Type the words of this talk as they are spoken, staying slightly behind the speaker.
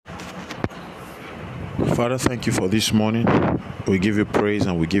Father, thank you for this morning. We give you praise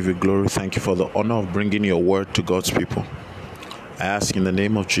and we give you glory. Thank you for the honor of bringing your word to God's people. I ask in the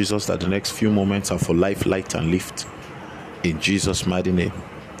name of Jesus that the next few moments are for life, light, and lift. In Jesus' mighty name.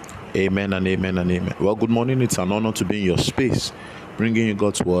 Amen and amen and amen. Well, good morning. It's an honor to be in your space, bringing you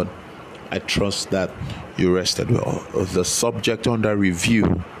God's word. I trust that you rested well. The subject under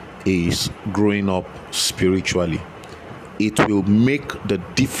review is growing up spiritually. It will make the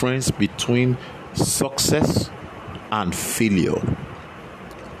difference between success and failure.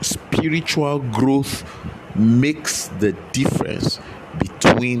 Spiritual growth makes the difference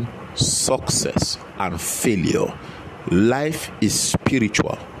between success and failure. Life is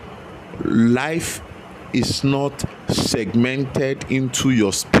spiritual. Life is not segmented into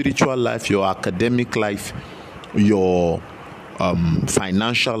your spiritual life, your academic life, your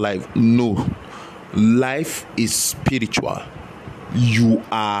financial life. No. Life is spiritual. You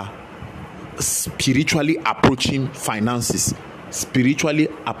are spiritually approaching finances, spiritually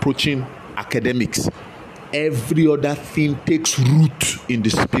approaching academics. Every other thing takes root in the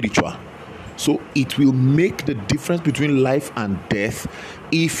spiritual. So it will make the difference between life and death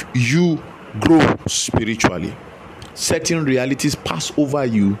if you grow spiritually. Certain realities pass over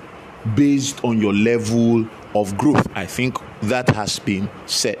you based on your level of growth. I think that has been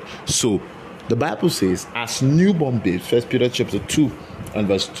said. So the Bible says, as newborn babes, 1 Peter chapter 2 and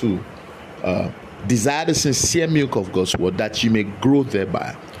verse 2, desire the sincere milk of God's word that you may grow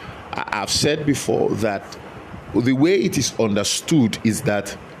thereby. I've said before that the way it is understood is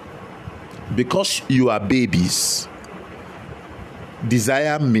that because you are babies,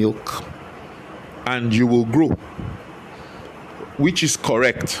 desire milk and you will grow, which is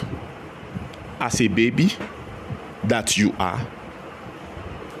correct. As a baby that you are,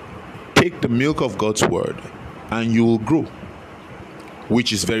 take the milk of God's word and you will grow,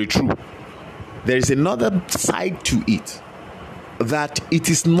 which is very true. There is another side to it, that it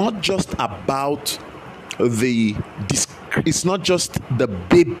is not just about it's not just the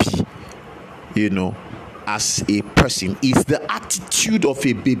baby, as a person. It's the attitude of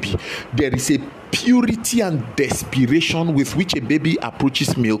a baby. There is a purity and desperation with which a baby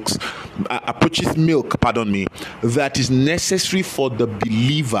approaches milk, that is necessary for the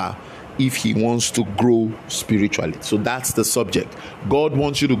believer if he wants to grow spiritually. So that's the subject. God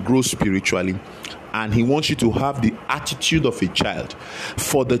wants you to grow spiritually, and he wants you to have the attitude of a child.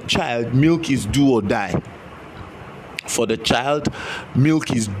 For the child, milk is do or die. For the child,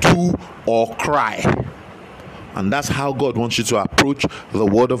 milk is do or cry. And that's how God wants you to approach the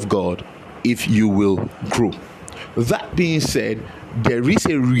word of God if you will grow. That being said, there is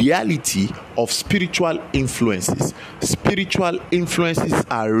a reality of spiritual influences. Spiritual influences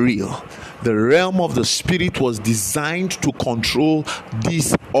are real. The realm of the spirit was designed to control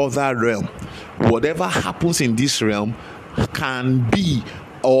this other realm. Whatever happens in this realm can be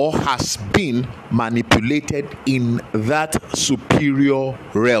or has been manipulated in that superior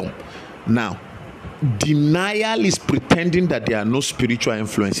realm. Now, denial is pretending that there are no spiritual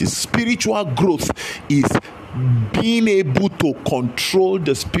influences. Spiritual growth is being able to control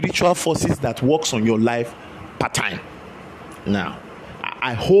the spiritual forces that works on your life part time. Now,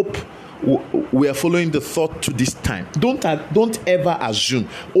 I hope we are following the thought to this time. Don't ever assume,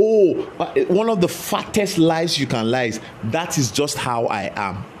 one of the fattest lies you can lie is that is just how I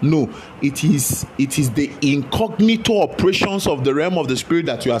am. No, it is the incognito operations of the realm of the spirit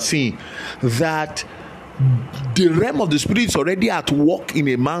that you are seeing, that the realm of the spirit is already at work in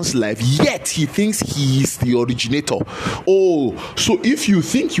a man's life, yet he thinks he is the originator. So if you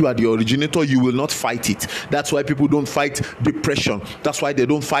think you are the originator, you will not fight it. That's why people don't fight depression. That's why they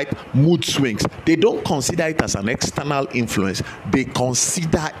don't fight mood swings. They don't consider it as an external influence. They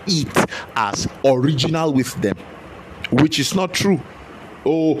consider it as original with them, which is not true.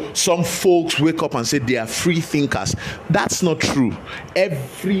 Some folks wake up and say they are free thinkers. That's not true.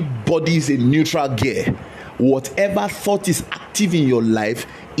 Everybody is in neutral gear. Whatever thought is active in your life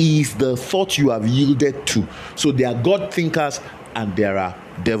is the thought you have yielded to. So there are God thinkers and there are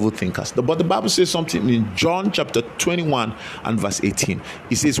devil thinkers. But the Bible says something in John chapter 21 and verse 18.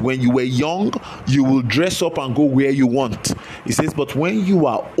 It says, when you were young, you will dress up and go where you want. It says, but when you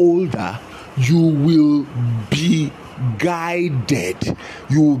are older, you will be guided.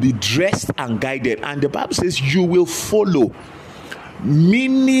 You will be dressed and guided. And the Bible says you will follow.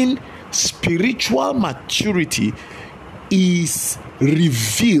 Meaning spiritual maturity is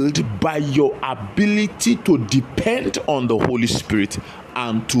revealed by your ability to depend on the Holy Spirit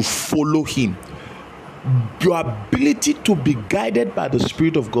and to follow him. Your ability to be guided by the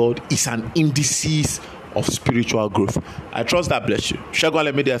Spirit of God is an indices of spiritual growth. I trust that bless you. Shall God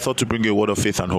let me there thought to bring you a word of faith and hope.